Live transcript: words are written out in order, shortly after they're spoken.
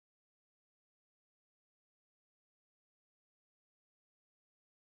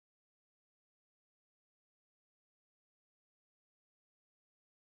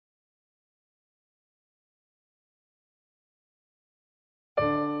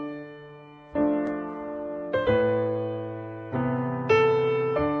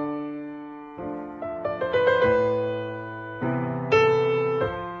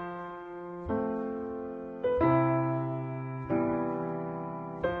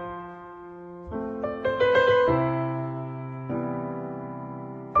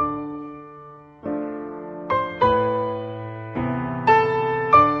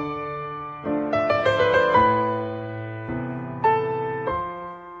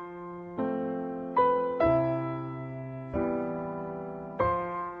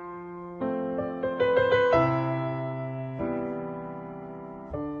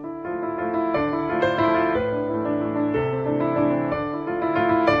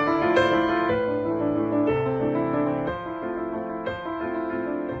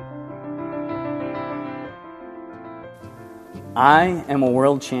I am a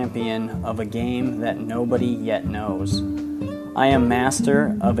world champion of a game that nobody yet knows. I am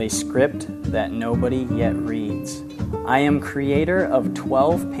master of a script that nobody yet reads. I am creator of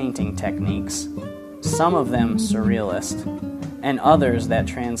 12 painting techniques, some of them surrealist, and others that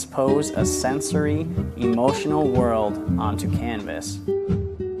transpose a sensory, emotional world onto canvas.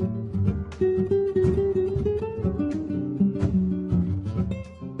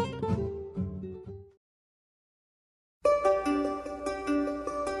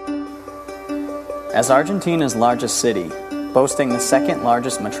 As Argentina's largest city, boasting the second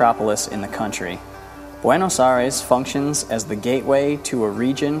largest metropolis in the country, Buenos Aires functions as the gateway to a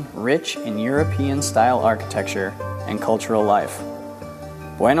region rich in European-style architecture and cultural life.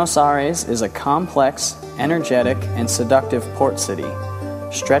 Buenos Aires is a complex, energetic, and seductive port city,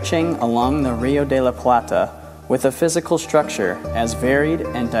 stretching along the Rio de la Plata with a physical structure as varied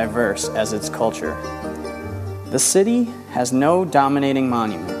and diverse as its culture. The city has no dominating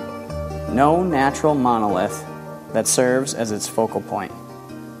monument, no natural monolith that serves as its focal point.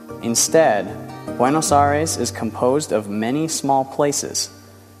 Instead, Buenos Aires is composed of many small places,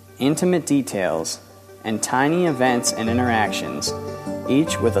 intimate details, and tiny events and interactions,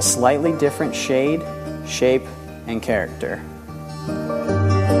 each with a slightly different shade, shape, and character.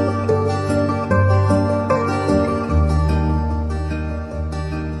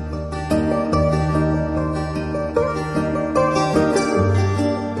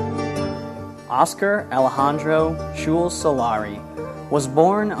 Oscar Alejandro Schulz Solari was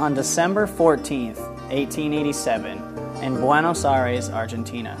born on December 14, 1887, in Buenos Aires,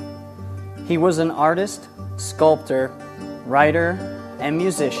 Argentina. He was an artist, sculptor, writer, and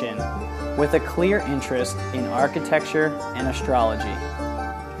musician with a clear interest in architecture and astrology.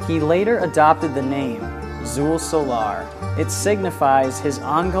 He later adopted the name Schulz Solar. It signifies his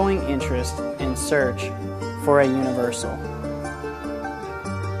ongoing interest and search for a universal.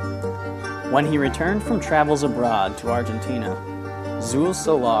 When he returned from travels abroad to Argentina, Schulz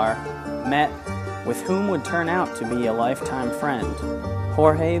Solar met with whom would turn out to be a lifetime friend,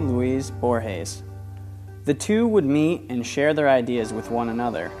 Jorge Luis Borges. The two would meet and share their ideas with one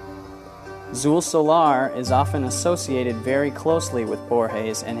another. Schulz Solar is often associated very closely with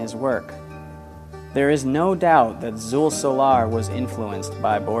Borges and his work. There is no doubt that Schulz Solar was influenced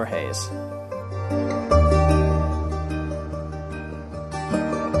by Borges.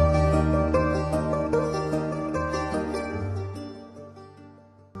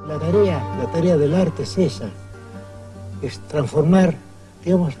 La tarea del arte es esa, es transformar,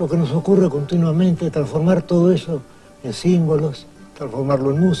 digamos, lo que nos ocurre continuamente, transformar todo eso en símbolos,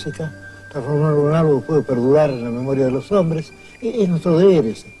 transformarlo en música, transformarlo en algo que puede perdurar en la memoria de los hombres. Es nuestro deber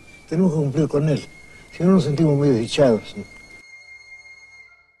ese, tenemos que cumplir con él, si no nos sentimos muy desdichados.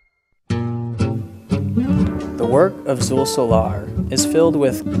 The work of Schulz Solar is filled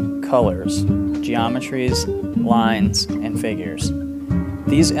with colors, geometries, lines, and figures.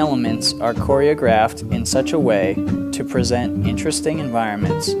 These elements are choreographed in such a way to present interesting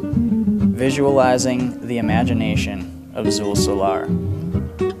environments, visualizing the imagination of Schulz Solar.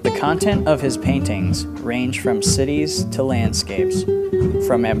 The content of his paintings range from cities to landscapes,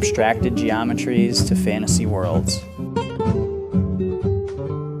 from abstracted geometries to fantasy worlds.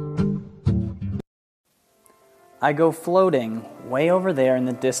 I go floating way over there in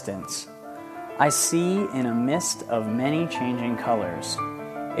the distance. I see in a mist of many changing colors.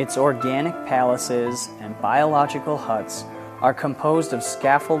 Its organic palaces and biological huts are composed of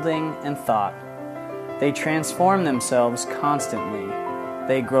scaffolding and thought. They transform themselves constantly.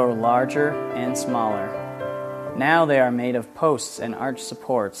 They grow larger and smaller. Now they are made of posts and arch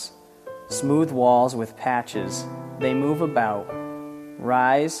supports, smooth walls with patches. They move about,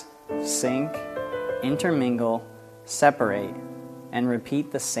 rise, sink, intermingle, separate, and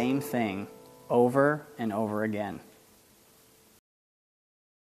repeat the same thing over and over again.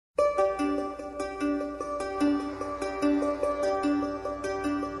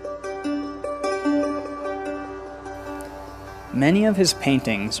 Many of his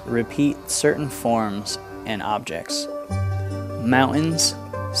paintings repeat certain forms and objects. Mountains,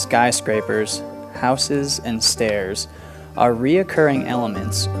 skyscrapers, houses, and stairs are reoccurring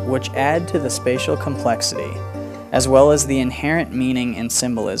elements which add to the spatial complexity, as well as the inherent meaning and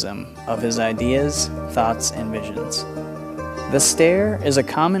symbolism of his ideas, thoughts, and visions. The stair is a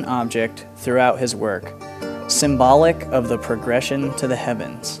common object throughout his work, symbolic of the progression to the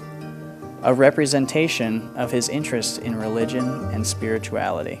heavens, a representation of his interest in religion and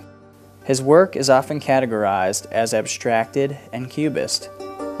spirituality. His work is often categorized as abstracted and cubist,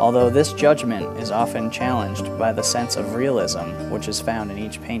 although this judgment is often challenged by the sense of realism which is found in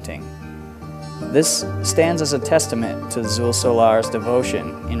each painting. This stands as a testament to Jules Solar's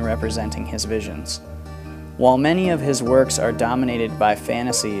devotion in representing his visions. While many of his works are dominated by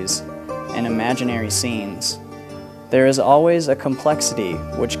fantasies and imaginary scenes, there is always a complexity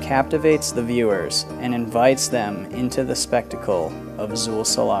which captivates the viewers and invites them into the spectacle of Jules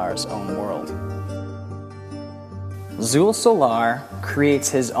Solar's own world. Jules Solar creates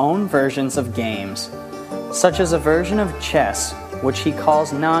his own versions of games, such as a version of chess which he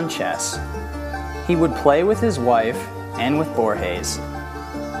calls non-chess. He would play with his wife and with Borges.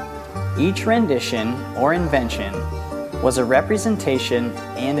 Each rendition or invention was a representation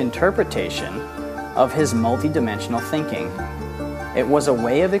and interpretation of his multidimensional thinking. It was a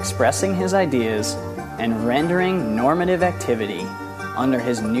way of expressing his ideas and rendering normative activity under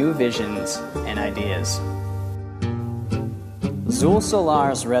his new visions and ideas. Jules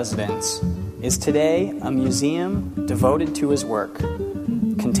Solar's residence is today a museum devoted to his work,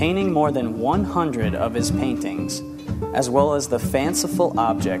 containing more than 100 of his paintings, as well as the fanciful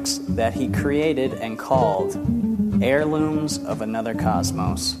objects that he created and called heirlooms of another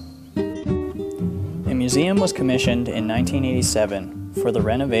cosmos. A museum was commissioned in 1987 for the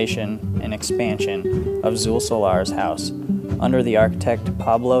renovation and expansion of Jules Solar's house under the architect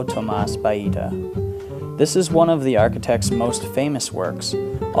Pablo Beitia. This is one of the architect's most famous works,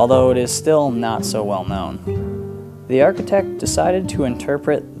 although it is still not so well known. The architect decided to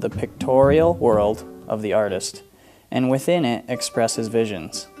interpret the pictorial world of the artist, and within it express his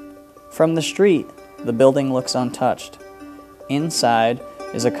visions. From the street, the building looks untouched. Inside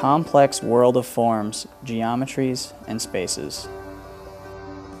is a complex world of forms, geometries, and spaces.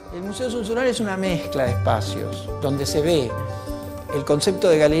 El Museo Jules Solar es una mezcla de espacios donde se ve el concepto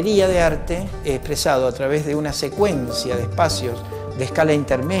de galería de arte expresado a través de una secuencia de espacios de escala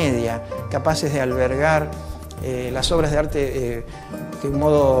intermedia, capaces de albergar las obras de arte de un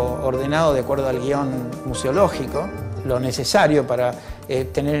modo ordenado de acuerdo al guión museológico, lo necesario para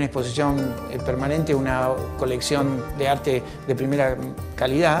tener en exposición permanente una colección de arte de primera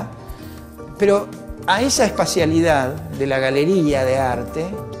calidad, pero a esa espacialidad de la galería de arte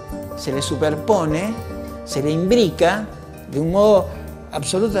se le superpone, se le imbrica de un modo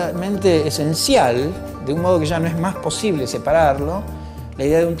absolutamente esencial, de un modo que ya no es más posible separarlo, la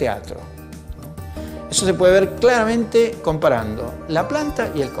idea de un teatro. Eso se puede ver claramente comparando la planta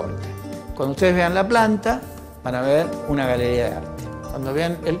y el corte. Cuando ustedes vean la planta, van a ver una galería de arte. Cuando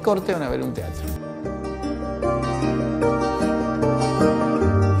vean el corte, van a ver un teatro.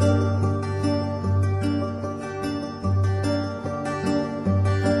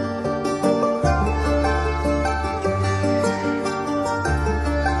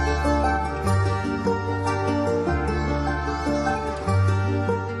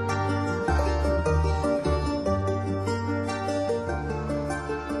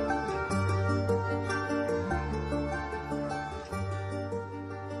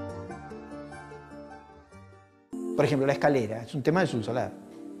 Por ejemplo, la escalera, es un tema de Jules Solar.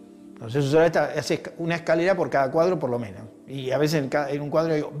 Entonces, Jules Solar hace una escalera por cada cuadro por lo menos. Y a veces en un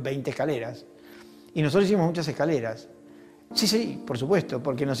cuadro hay 20 escaleras. Y nosotros hicimos muchas escaleras. Sí, por supuesto,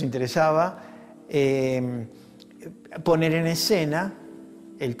 porque nos interesaba poner en escena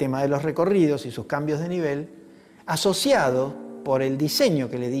el tema de los recorridos y sus cambios de nivel, asociado por el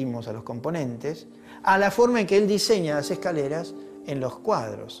diseño que le dimos a los componentes, a la forma en que él diseña las escaleras en los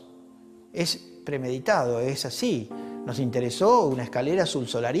cuadros. Es premeditado, es así. Nos interesó una escalera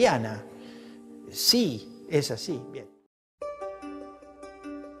sulsolariana. Sí, es así. Bien.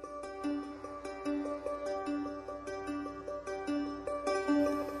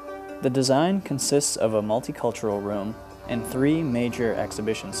 The design consists of a multicultural room and 3 major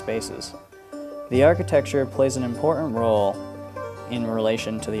exhibition spaces. The architecture plays an important role in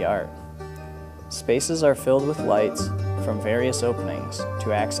relation to the art. Spaces are filled with lights from various openings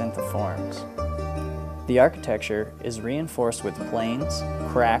to accent the forms. The architecture is reinforced with planes,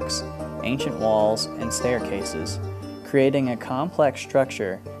 cracks, ancient walls, and staircases, creating a complex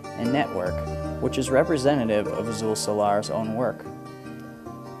structure and network which is representative of Jules Solar's own work.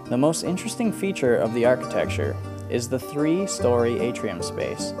 The most interesting feature of the architecture is the 3-story atrium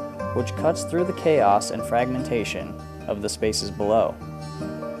space, which cuts through the chaos and fragmentation of the spaces below.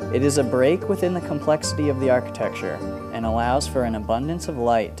 It is a break within the complexity of the architecture and allows for an abundance of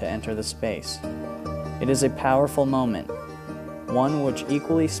light to enter the space. It is a powerful moment, one which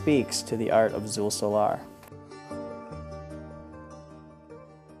equally speaks to the art of Jules Solar.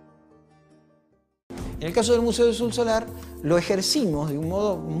 En el caso del Museo de Jules Solar, lo ejercimos de un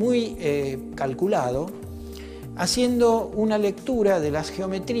modo muy calculado, haciendo una lectura de las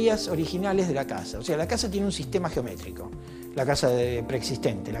geometrías originales de la casa. O sea, la casa tiene un sistema geométrico, la casa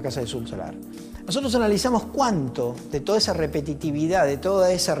preexistente, la casa de Sul Solar. Nosotros analizamos cuánto de toda esa repetitividad, de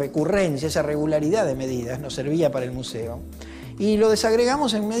toda esa recurrencia, esa regularidad de medidas nos servía para el museo y lo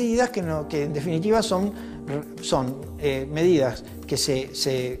desagregamos en medidas que en definitiva son medidas que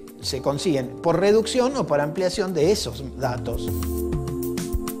se consiguen por reducción o por ampliación de esos datos.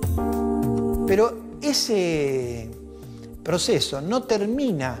 Pero ese proceso no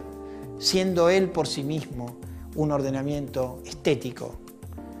termina siendo él por sí mismo un ordenamiento estético,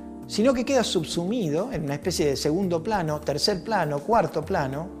 sino que queda subsumido en una especie de segundo plano, tercer plano, cuarto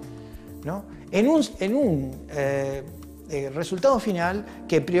plano, ¿no? en un resultado final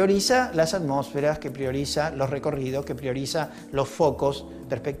que prioriza las atmósferas, que prioriza los recorridos, que prioriza los focos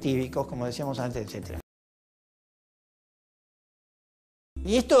perspectivicos, como decíamos antes, etc.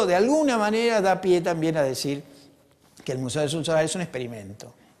 Y esto de alguna manera da pie también a decir que el Museo de Sul Solar es un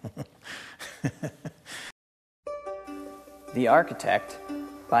experimento. The architect,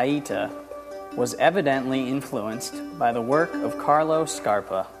 Beitia, was evidently influenced by the work of Carlo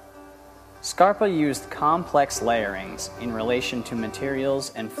Scarpa. Scarpa used complex layerings in relation to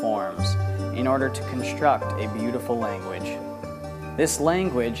materials and forms in order to construct a beautiful language. This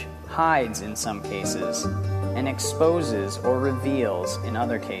language hides in some cases and exposes or reveals in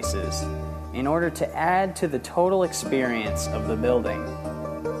other cases in order to add to the total experience of the building.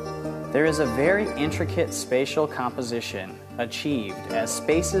 There is a very intricate spatial composition achieved as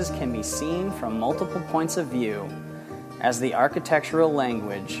spaces can be seen from multiple points of view as the architectural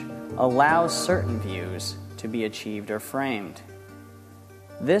language allows certain views to be achieved or framed.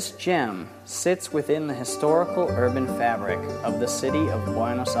 This gem sits within the historical urban fabric of the city of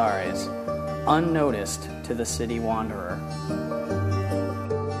Buenos Aires, unnoticed to the city wanderer.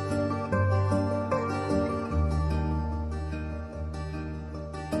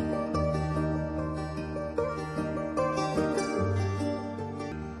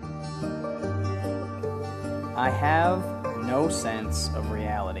 I have no sense of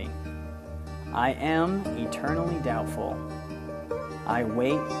reality. I am eternally doubtful. I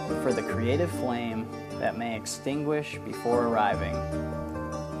wait for the creative flame that may extinguish before arriving.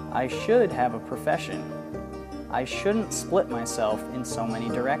 I should have a profession. I shouldn't split myself in so many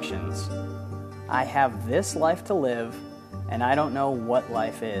directions. I have this life to live, and I don't know what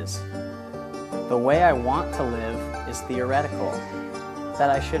life is. The way I want to live is theoretical, that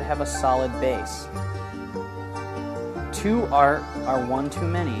I should have a solid base. Two art are one too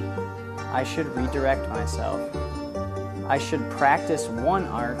many. I should redirect myself. I should practice one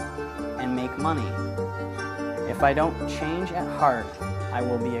art and make money. If I don't change at heart, I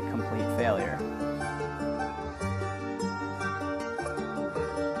will be a complete failure.